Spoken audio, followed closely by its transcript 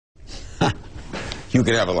You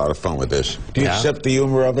could have a lot of fun with this. Do you accept the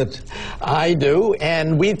humor of it? I do,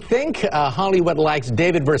 and we think Hollywood likes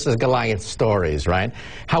David versus Goliath stories, right?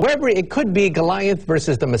 However, it could be Goliath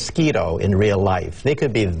versus the mosquito in real life. They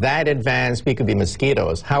could be that advanced, we could be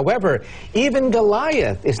mosquitoes. However, even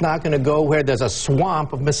Goliath is not going to go where there's a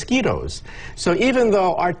swamp of mosquitoes. So even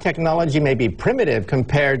though our technology may be primitive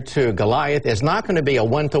compared to Goliath, it's not going to be a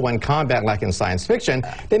one-to-one combat like in science fiction.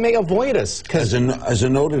 They may avoid us. As a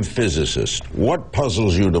noted physicist, what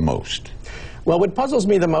puzzles you the most? Well, what puzzles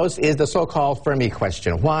me the most is the so-called Fermi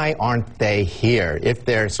question. Why aren't they here? If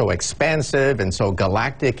they're so expansive and so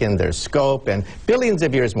galactic in their scope and billions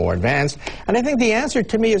of years more advanced. And I think the answer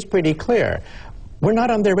to me is pretty clear. We're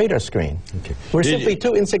not on their radar screen. Okay. We're simply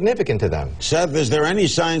too insignificant to them. Seth, is there any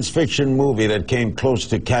science fiction movie that came close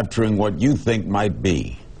to capturing what you think might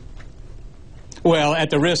be? Well, at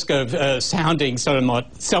the risk of sounding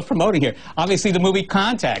somewhat self-promoting here, obviously the movie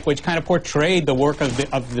Contact, which kind of portrayed the work of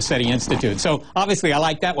the SETI Institute. So obviously I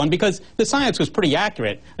like that one because the science was pretty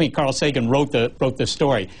accurate. I mean, Carl Sagan wrote the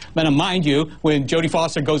story. But mind you, when Jodie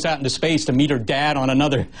Foster goes out into space to meet her dad on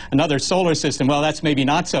another solar system, well, that's maybe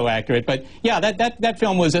not so accurate. But yeah, that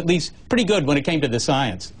film was at least pretty good when it came to the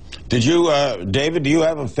science. Did you, David, do you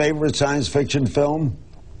have a favorite science fiction film?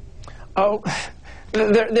 Oh.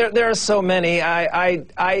 There are so many. I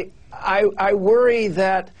worry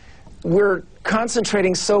that we're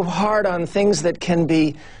concentrating so hard on things that can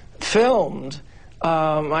be filmed.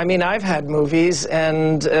 I mean, I've had movies,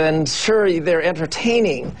 and sure, they're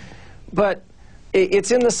entertaining, but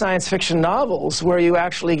it's in the science fiction novels where you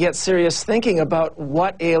actually get serious thinking about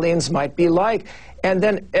what aliens might be like. And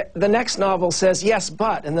then the next novel says, yes,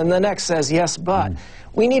 but, and then the next says, yes, but.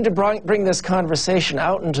 We need to bring this conversation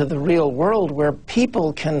out into the real world where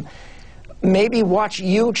people can maybe watch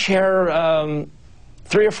you chair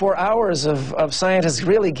 3 or 4 hours of scientists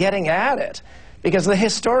really getting at it. Because the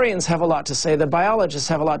historians have a lot to say, the biologists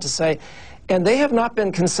have a lot to say, and they have not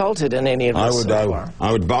been consulted in any of this so far.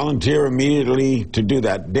 I would volunteer immediately to do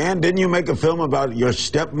that. Dan, didn't you make a film about your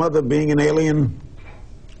stepmother being an alien?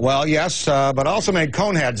 Well, yes, but also made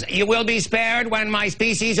Coneheads. You will be spared when my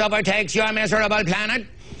species overtakes your miserable planet.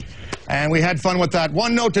 And we had fun with that.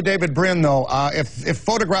 One note to David Brin, though. If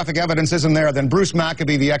photographic evidence isn't there, then Bruce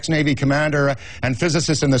Maccabee, the ex-Navy commander and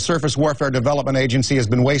physicist in the Surface Warfare Development Agency, has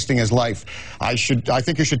been wasting his life. I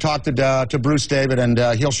think you should talk to Bruce, David, and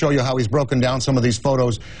he'll show you how he's broken down some of these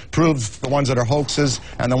photos, proves the ones that are hoances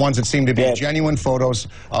and the ones that seem to be genuine photos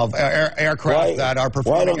of aircraft that are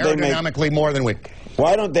performing aerodynamically more than we.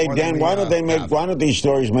 Why don't they, Dan? Why don't these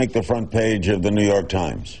stories make the front page of the New York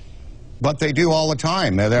Times? But they do all the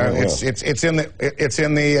time. There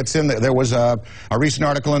was a recent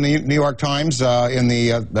article in the New York Times in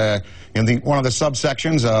one of the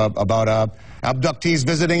subsections about abductees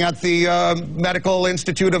visiting at the Medical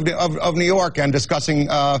Institute of New York and discussing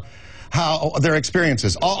how their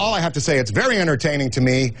experiences. All I have to say, it's very entertaining to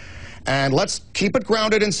me. And let's keep it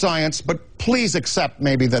grounded in science, but please accept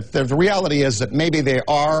maybe that the reality is that maybe they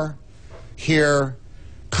are here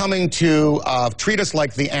coming to treat us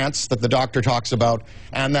like the ants that the doctor talks about,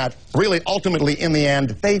 and that really ultimately in the end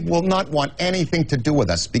they will not want anything to do with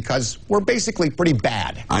us because we're basically pretty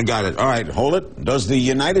bad. I got it. All right, hold it. Does the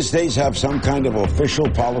United States have some kind of official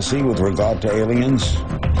policy with regard to aliens?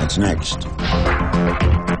 That's next.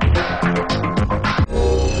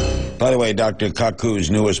 By the way, Dr. Kaku's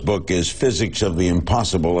newest book is Physics of the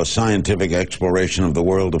Impossible, a scientific exploration of the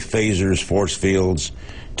world of phasers, force fields,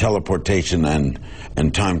 teleportation, and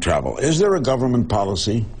time travel. Is there a government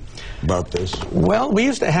policy about this? Well, we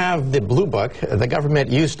used to have the Blue Book. The government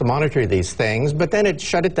used to monitor these things, but then it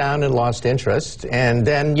shut it down and lost interest. And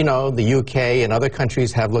then, you know, the UK and other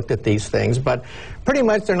countries have looked at these things, but pretty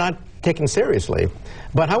much they're not taken seriously.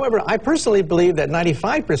 But however, I personally believe that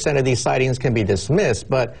 95% of these sightings can be dismissed,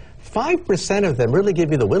 but 5% of them really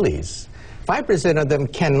give you the willies. 5% of them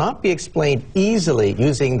cannot be explained easily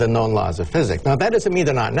using the known laws of physics. Now, that doesn't mean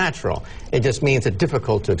they're not natural. It just means it's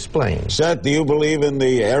difficult to explain. Seth, do you believe in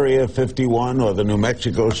the Area 51 or the New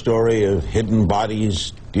Mexico story of hidden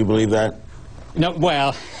bodies? Do you believe that? No,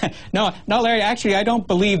 well, no, Larry, actually, I don't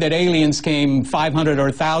believe that aliens came 500 or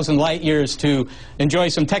 1,000 light years to enjoy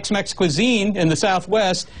some Tex-Mex cuisine in the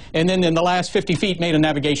Southwest, and then in the last 50 feet made a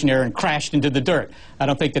navigation error and crashed into the dirt. I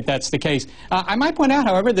don't think that that's the case. I might point out,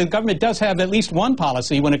 however, the government does have at least one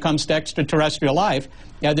policy when it comes to extraterrestrial life.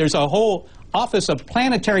 There's a whole Office of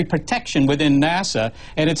Planetary Protection within NASA,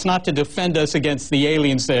 and it's not to defend us against the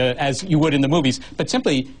aliens as you would in the movies, but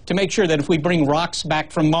simply to make sure that if we bring rocks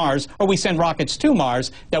back from Mars, or we send rockets to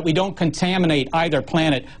Mars, that we don't contaminate either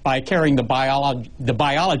planet by carrying the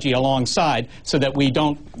biology alongside, so that we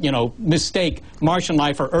don't, mistake Martian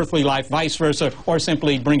life for earthly life, vice versa, or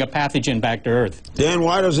simply bring a pathogen back to Earth. Dan,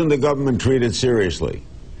 why doesn't the government treat it seriously?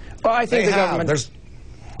 Well, I think the government...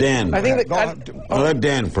 Dan. I think I'll let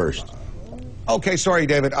Dan first. Okay, sorry,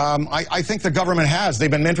 David. I think the government has. They've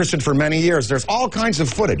been interested for many years. There's all kinds of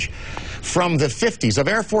footage from the 50s of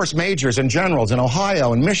Air Force majors and generals in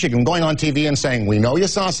Ohio and Michigan going on TV and saying, we know you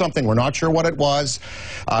saw something, we're not sure what it was.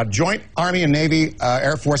 Joint Army and Navy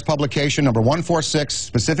Air Force publication number 146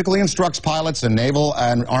 specifically instructs pilots and naval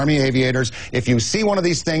and Army aviators, if you see one of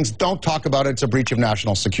these things, don't talk about it. It's a breach of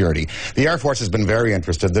national security. The Air Force has been very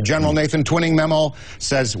interested. The General Nathan Twinning memo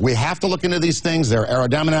says we have to look into these things. They're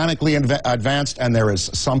aerodynamically advanced, and there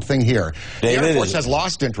is something here. David, the Air Force has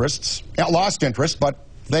lost interest, but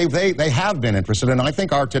they have been interested, and I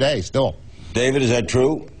think are today still. David, is that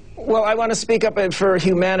true? Well, I want to speak up for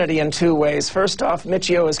humanity in two ways. First off,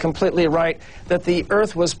 Michio is completely right that the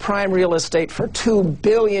Earth was prime real estate for 2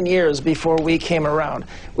 billion years before we came around.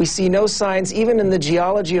 We see no signs, even in the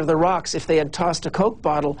geology of the rocks, if they had tossed a Coke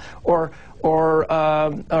bottle or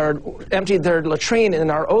emptied their latrine in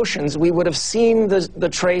our oceans, we would have seen the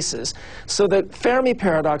traces. So the Fermi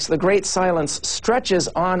paradox, the great silence, stretches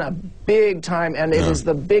on a big time, and it is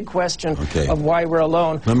the big question of why we're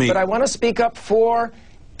alone. But I want to speak up for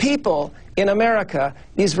people in America.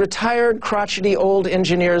 These retired, crotchety old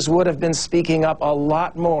engineers would have been speaking up a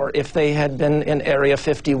lot more if they had been in Area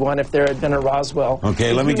 51, if there had been a Roswell.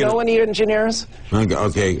 Okay, let me get... Do you know any engineers?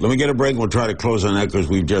 Okay, let me get a break and we'll try to close on that because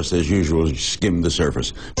we've just, as usual, skimmed the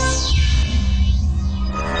surface.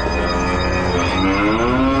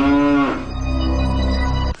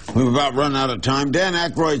 We've about run out of time. Dan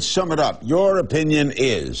Aykroyd, sum it up. Your opinion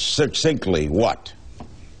is, succinctly, what?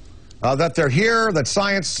 That they're here, that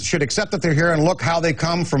science should accept that they're here and look how they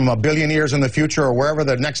come from a billion years in the future or wherever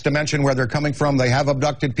the next dimension where they're coming from. They have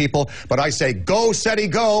abducted people. But I say, go, SETI,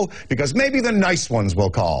 go, because maybe the nice ones will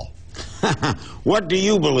call. What do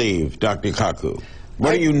you believe, Dr. Kaku?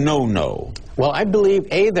 What do you know? Well, I believe,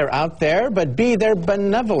 A, they're out there, but B, they're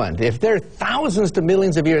benevolent. If they're thousands to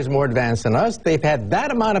millions of years more advanced than us, they've had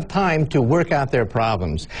that amount of time to work out their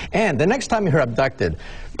problems. And the next time you're abducted,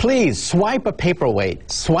 please swipe a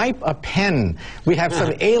paperweight, swipe a pen. We have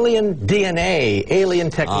some alien DNA, alien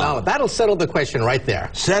technology. That'll settle the question right there.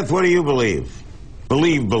 Seth, what do you believe?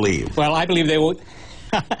 Believe. Well, I believe they will...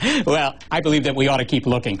 Well, I believe that we ought to keep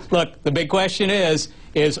looking. Look, the big question is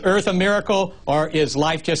Earth a miracle or is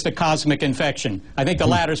life just a cosmic infection? I think the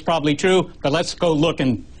latter is probably true, but let's go look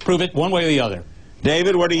and prove it one way or the other.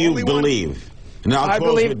 David, what do you believe? And I'll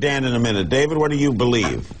close with Dan in a minute. David, what do you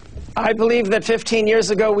believe? I believe that 15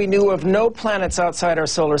 years ago we knew of no planets outside our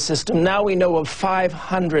solar system. Now we know of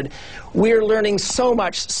 500. We're learning so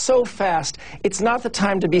much, so fast. It's not the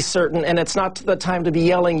time to be certain, and it's not the time to be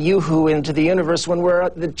yelling yoo-hoo into the universe when we're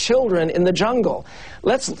the children in the jungle.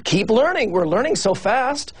 Let's keep learning. We're learning so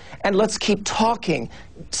fast, and let's keep talking.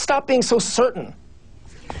 Stop being so certain.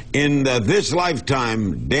 In this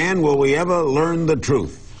lifetime, Dan, will we ever learn the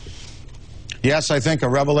truth? Yes, I think a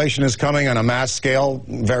revelation is coming on a mass scale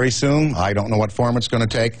very soon. I don't know what form it's going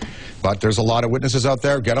to take, but there's a lot of witnesses out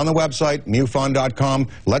there. Get on the website, MUFON.com.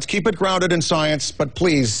 Let's keep it grounded in science, but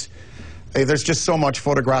please, there's just so much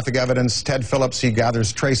photographic evidence. Ted Phillips, he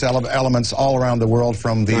gathers trace elements all around the world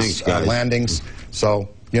from these landings. So,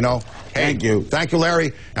 hey, thank you. Thank you,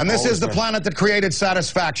 Larry. And this is the planet that created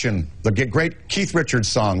satisfaction, the great Keith Richards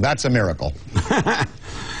song. That's a miracle.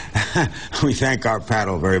 We thank our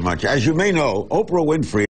panel very much. As you may know, Oprah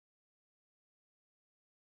Winfrey